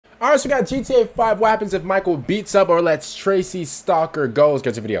Alright, so we got GTA 5. What happens if Michael beats up or lets Tracey Stalker go? Let's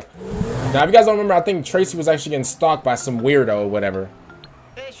get to the video. Now, if you guys don't remember, I think Tracey was actually getting stalked by some weirdo or whatever.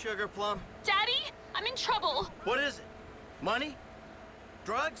 Hey, Sugar Plum. Daddy, I'm in trouble. What is it? Money?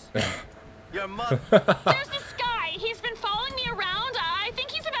 Drugs? Your mother. There's this guy. He's been following me around. I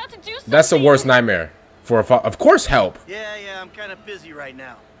think he's about to do something. That's the worst nightmare. For a of course, help. Yeah, I'm kind of busy right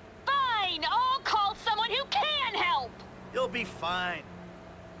now. Fine. I'll call someone who can help. You'll be fine.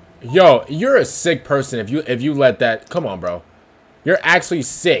 Yo, you're a sick person if you let that. Come on, bro. You're actually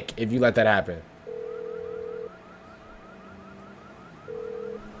sick if you let that happen.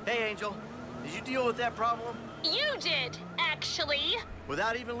 Hey, Angel. Did you deal with that problem? You did, actually.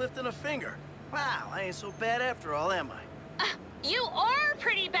 Without even lifting a finger. Wow, I ain't so bad after all, am I? You are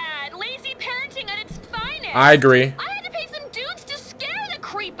pretty bad. Lazy parenting at its finest. I agree. I had to pay some dudes to scare the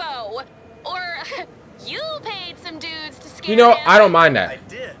creepo. Or you paid some dudes to scare him. I don't mind that. I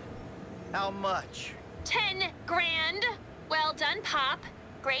did. How much? 10 grand. Well done, Pop.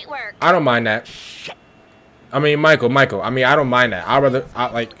 Great work. I don't mind that. I mean, Michael. I mean, I don't mind that. I'd rather,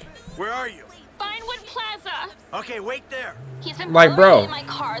 like. Where are you? Vinewood Plaza. Okay, wait there. He's been like, bro. me in my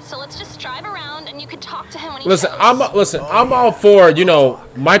car, so let's just drive around and you can talk to him when he Listen, shows. I'm all for,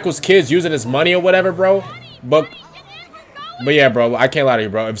 Michael's kids using his money or whatever, bro. But yeah, bro, I can't lie to you,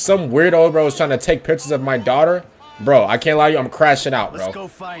 bro. If some weirdo, bro, is trying to take pictures of my daughter, bro, I can't lie to you, I'm crashing out, bro. Let's go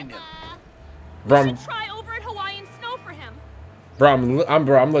find him. Bro, Try over at Hawaiian Snow for him.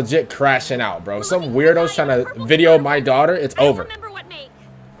 I'm legit crashing out, bro. Some weirdo's trying to video my daughter, it's over. Remember what make.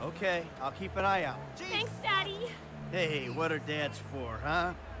 Okay, I'll keep an eye out. Thanks, Daddy. Hey, what are dads for,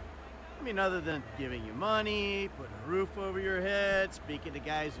 huh? I mean, other than giving you money, putting a roof over your head, speaking to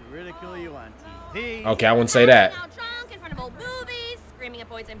guys who ridicule you on TV. Okay, I wouldn't say that. Out drunk in front of old movies, screaming at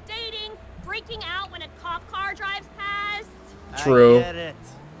boys I'm dating, freaking out when a cop car drives past. True.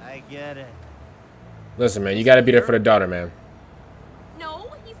 I get it. Listen, man, you gotta be there for the daughter, man.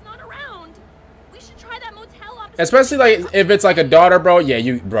 No, he's not around. We should try that motel opposite. Especially, like, if it's, like, a daughter, bro.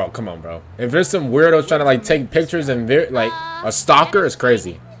 Yeah, bro, come on, bro. If there's some weirdos trying to, like, take pictures and, like, a stalker, it's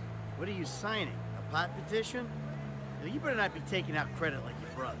crazy. What are you signing? A pot petition? You better not be taking out credit like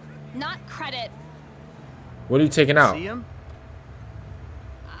your brother. Not credit. What are you taking out? See him?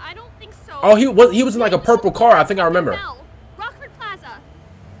 I don't think so. Oh, he was in, like, a purple car. I think I remember. Rockford Plaza.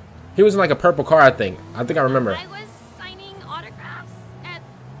 He was in, like, a purple car, I think. I remember. I was signing autographs at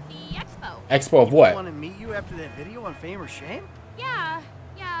the expo. Expo of what? I want to meet you after that video on Fame or Shame? Yeah,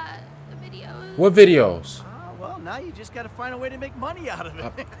 the videos. What videos? Well, now you just got to find a way to make money out of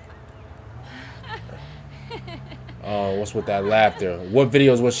it. Oh, what's with that laughter? What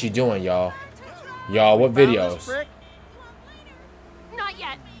videos was she doing, y'all? Y'all, what videos? Not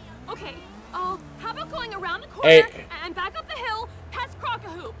yet. Okay. How about going around the corner and back up the hill past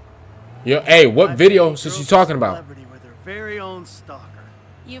Crocahoop? Yo, hey, what videos is she talking about? With her very own stalker.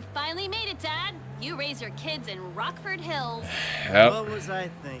 You finally made it, Dad. You raise your kids in Rockford Hills. Yep. What was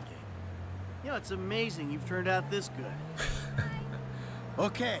I thinking? It's amazing you've turned out this good.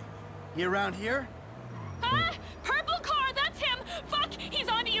 Okay, you around here? Purple car, that's him. Fuck, he's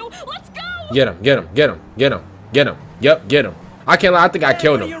on to you. Let's go. Get him. Yep, get him. I can't lie, I think I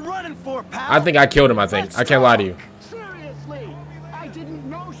killed him. What are you running for, pal? I think I killed him, I think. I can't lie to you. Seriously, I didn't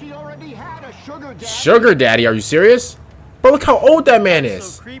know she already had a sugar daddy. Sugar daddy, are you serious? Bro, look how old that man is.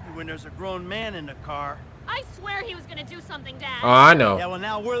 It's so creepy when there's a grown man in the car. I swear he was gonna do something, Dad. Oh, I know. Yeah, well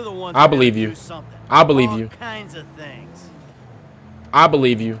now we're the ones. I believe you. Do something. I believe All you. kinds of things. I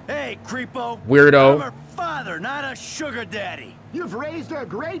believe you. Hey, creepo. Weirdo. I'm her father, not a sugar daddy. You've raised a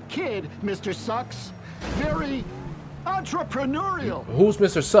great kid, Mr. Sucks. Very entrepreneurial. Who's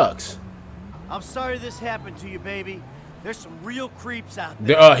Mr. Sucks? I'm sorry this happened to you, baby. There's some real creeps out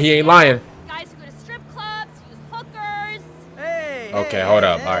there. He ain't lying. Guys who go to strip clubs, use hookers. Hey. Okay, hold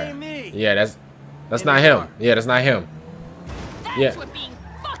up. Hey, All right. Me. Yeah, that's not him. Yeah, that's not him. That's what being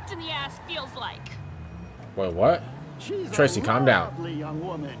fucked in the ass feels like. Wait, what? She's Tracy, a calm down. lovely young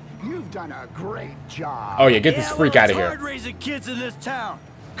woman. You've done a great job. Oh yeah, get this freak out of It's hard here. raising kids in this town.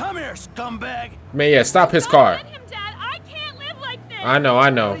 Come here, scumbag. Man, yeah, stop his Don't car. let him, Dad. I can't live like this. I know.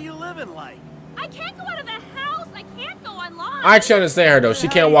 What are you living like? I can't go out of the house. I can't go online. I actually understand her though. She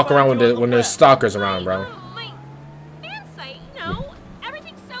can't walk around when there's stalkers around, bro. My fan site,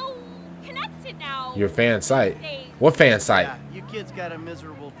 everything's so connected now. Your fan site? What fan site? Yeah, you kids got a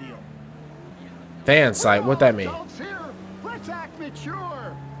miserable deal. Fan site? What that mean? Adults here. Let's act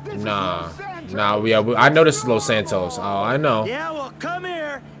mature. This is Nah, Los Santos. I know this is Los Santos. Oh, I know. Yeah, well, come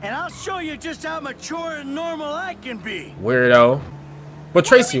here, and I'll show you just how mature and normal I can be. Weirdo. But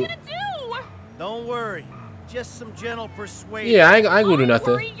Tracy. What are you gonna do? Don't worry. Just some gentle persuasion. Yeah, I ain't gonna do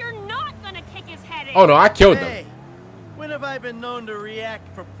nothing. Worry your it. Oh no, I killed them. Hey, when have I been known to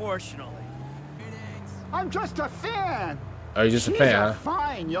react proportionally? I'm just a fan. Oh, you're just a She's fan, a huh?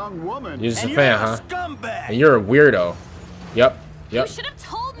 fine young woman. You're just And a you're fan, a huh? scumbag. And you're a weirdo. Yep. You Yep. should have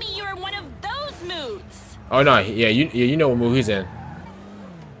told me you were in one of those moods. Oh no, yeah, you know what move he's in.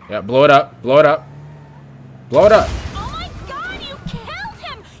 Yeah, blow it up, blow it up, blow it up. Oh my god, you killed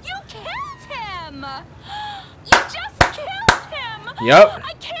him! You killed him! You just killed him! Yep.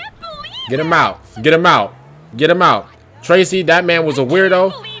 I can't believe Get him it. out, get him out, get him out. Tracy, that man was a I can't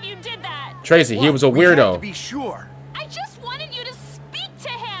weirdo. believe you did that. Tracy, he was a We have to weirdo. be sure. I just wanted you to speak to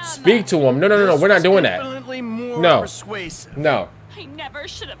him. Speak to him. No, no, no, no, This we're not was doing that. infinitely more No. persuasive. No. I never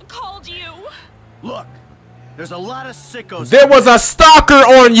should have called you. Look, there's a lot of sickos. There was a stalker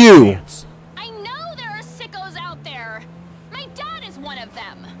on you. I know there are sickos out there. My dad is one of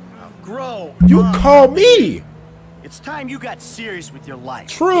them. Grow. You up. call me. It's time you got serious with your life.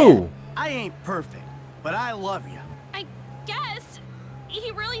 True. I ain't perfect, but I love you. I guess he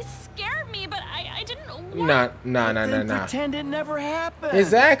really scared me, but I didn't want. Then pretend it never happened.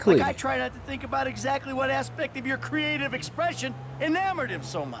 Exactly. Like I try not to think about exactly what aspect of your creative expression enamored him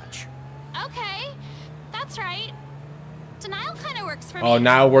so much. Okay, that's right. Denial kind of works for me. Oh,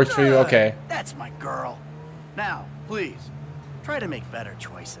 now it works for you? Good. Okay. That's my girl. Now, please, try to make better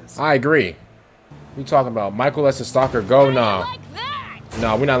choices. I agree. You talking about Michael lets the stalker go? Nah. Like that.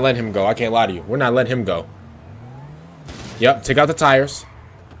 No, we're not letting him go. I can't lie to you. We're not letting him go. Yep, take out the tires.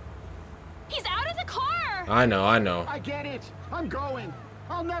 He's out of the car. I know, I know. I get it. I'm going.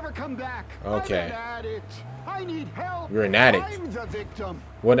 I'll never come back. Okay. I'm an addict. I need help. You're an addict. I'm the victim.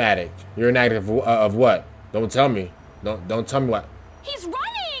 What addict? You're an addict of what? Don't tell me. Don't tell me what. He's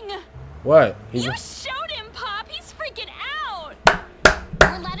running. What? He's You showed him, Pop. He's freaking out.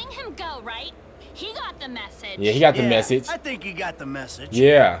 We're letting him go, right? He got the message. yeah, he got the Yeah, message. I think you got the message.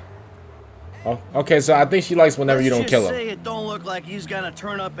 Yeah. Oh, okay, so I think she likes whenever Let's you don't just kill him. say it don't look like he's gonna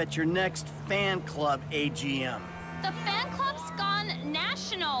turn up at your next fan club AGM. The fan club's gone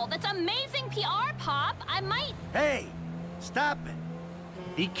national. That's amazing PR, Pop. I might. Hey, stop it.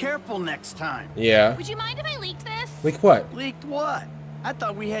 Be careful next time. Yeah. Would you mind if I leaked this? Like what? Leaked what? I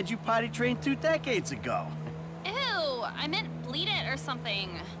thought we had you potty trained 2 decades ago. Ew, I meant bleed it or something.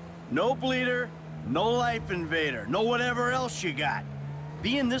 No bleeder, no life invader, no whatever else you got.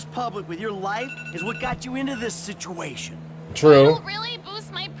 Being this public with your life is what got you into this situation. True. It'll really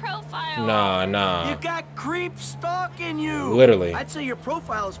boost my profile. Nah. You got creeps stalking you. Literally. I'd say your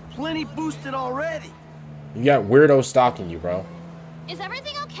profile is plenty boosted already. You got weirdos stalking you, bro. Is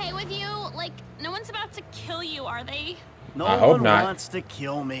everything okay with you? Like, no one's about to kill you, are they? No I hope one not. wants to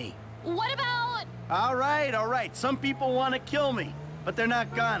kill me. What about... All right. Some people want to kill me, but they're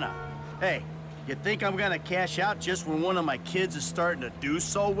not gonna. Hey, you think I'm gonna cash out just when one of my kids is starting to do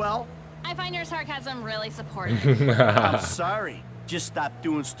so well? I find your sarcasm really supportive. I'm sorry. Just stop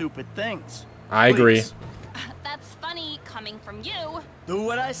doing stupid things. I agree. Please. That's funny coming from you. Do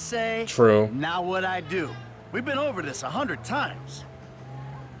what I say. True. Not what I do. We've been over this 100 times.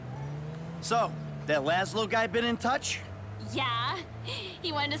 So, that Laszlo guy been in touch? Yeah.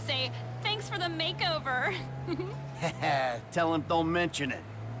 He wanted to say, thanks for the makeover. Tell him don't mention it.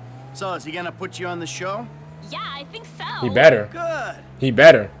 So, is he gonna put you on the show? Yeah, I think so. He better. Good. He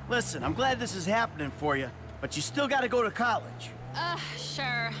better. Listen, I'm glad this is happening for you, but you still gotta go to college.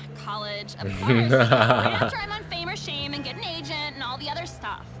 Sure. College, of course. Right after I'm on Fame or Shame and get an agent and all the other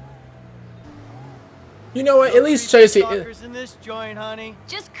stuff. You know what? At least No creepy Tracy. stalkers in this joint, honey.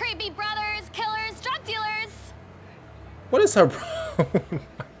 Just creepy brothers, killers, drug dealers. What is her problem?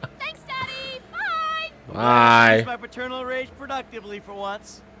 Thanks, Daddy. Bye. Bye. Use my paternal rage productively for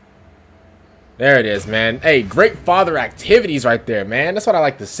once. There it is, man. Hey, great father activities right there, man. That's what I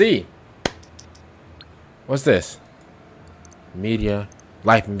like to see. What's this? Media,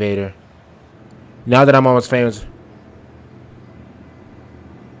 Life Invader. Now that I'm almost famous.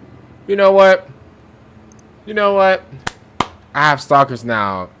 You know what? You know what? I have stalkers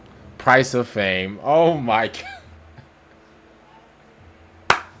now. Price of fame. Oh my god.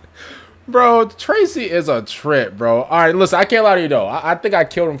 Bro, Tracy is a trip, bro. All right, listen, I can't lie to you, though. I think I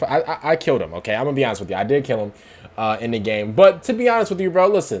killed him. I killed him, okay? I'm going to be honest with you. I did kill him in the game. But to be honest with you, bro,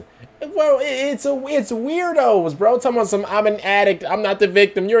 listen. Well, it's weirdos, bro. Talking about some, I'm an addict. I'm not the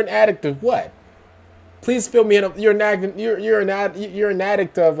victim. You're an addict of what? Please fill me in. You're an addict. You're an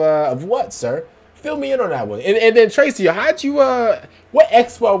addict of what, sir? Fill me in on that one. And then, Tracy, how'd you, what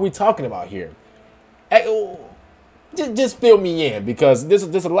expo are we talking about here? Just fill me in, because there's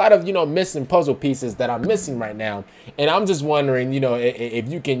a lot of, missing puzzle pieces that I'm missing right now, and I'm just wondering,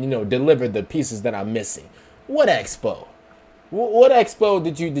 if you can, deliver the pieces that I'm missing. What expo? What expo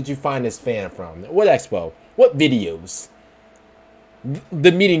did you find this fan from? What expo? What videos?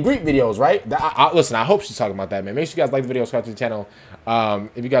 The meet and greet videos, right? Listen, I hope she's talking about that, man. Make sure you guys like the video, subscribe to the channel.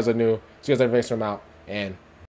 If you guys are new, so you guys are very out, and